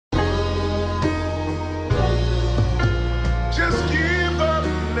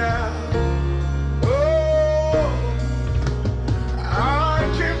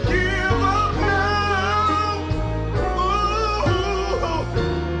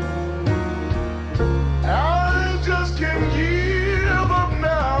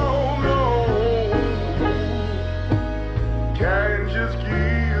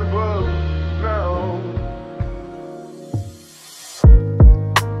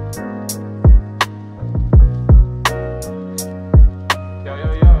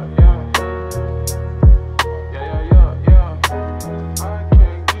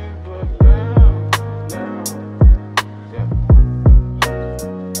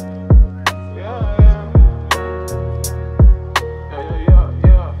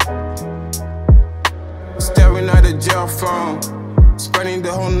cell phone. Spending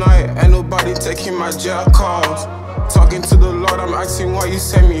the whole night, ain't nobody taking my jail calls. Talking to the Lord, I'm asking what you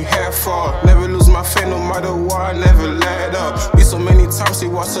send me here for. Never lose my faith, no matter what, I never let up. Be so many times it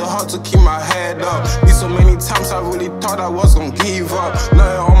was so hard to keep my head up. Be so many times I really thought I was gonna give up.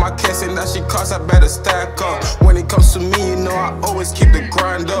 Lawyer on my case and that shit costs, I better stack up. When it comes to me, you know I always keep the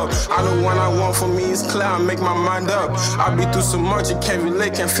grind up. I know what I want for me is clear, I make my mind up. I've been through so much, you can't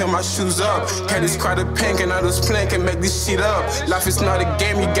relate, can't feel my shoes up. Can't describe the pain, can I just play, can make this shit up. Life is not a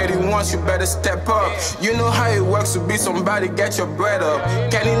game, you get it once, you better step up. You know how it works to be somebody, get your bread up.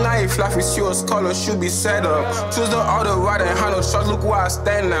 Can't deny if life is yours, color should be set up. Choose the other right and handle shots, look where I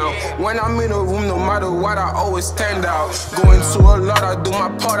stand now. When I'm in a room, no matter what, I always stand out. Going through a lot, I do my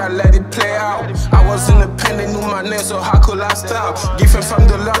part, I let it play out. I was independent, knew my name, so how could I stop? Given from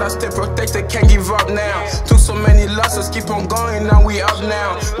the Lord, I stay protected, can't give up now. Took so many losses, keep on going, now we up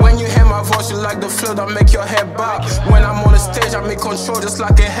now. When you hear my voice, you like the flow that make your head bob. When I'm on the stage, I'm in control just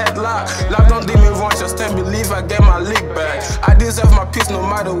like a headlock. Life don't do me wrong, just can't believe I get my league back. I deserve my peace no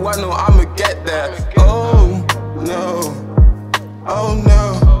matter what, no, I'ma get there. Oh no, oh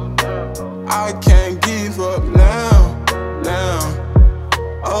no, I can't give up now, now.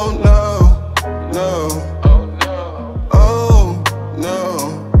 Oh no, no, oh no,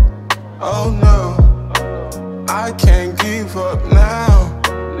 oh no, I can't give up now,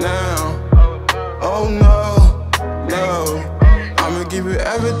 now. Oh no, no, I'ma give you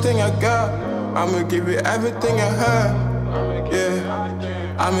everything I got. I'ma give you everything I have,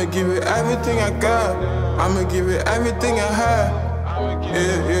 yeah. I'ma give you everything I got. I'ma give you everything I have,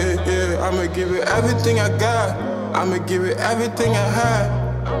 yeah, yeah, yeah. I'ma give you everything I got. I'ma give you everything I have,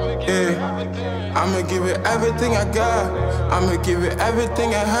 yeah. I'ma give you everything I got. I'ma give you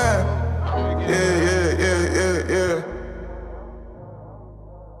everything I have, yeah, yeah, yeah, yeah,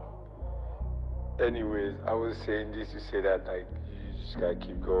 yeah. Anyways, I was saying this to say that, like, you just gotta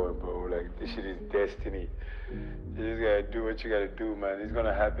keep going, bro. Like, this shit is destiny. You just gotta do what you gotta do, man. It's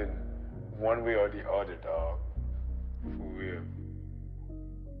gonna happen one way or the other, dog.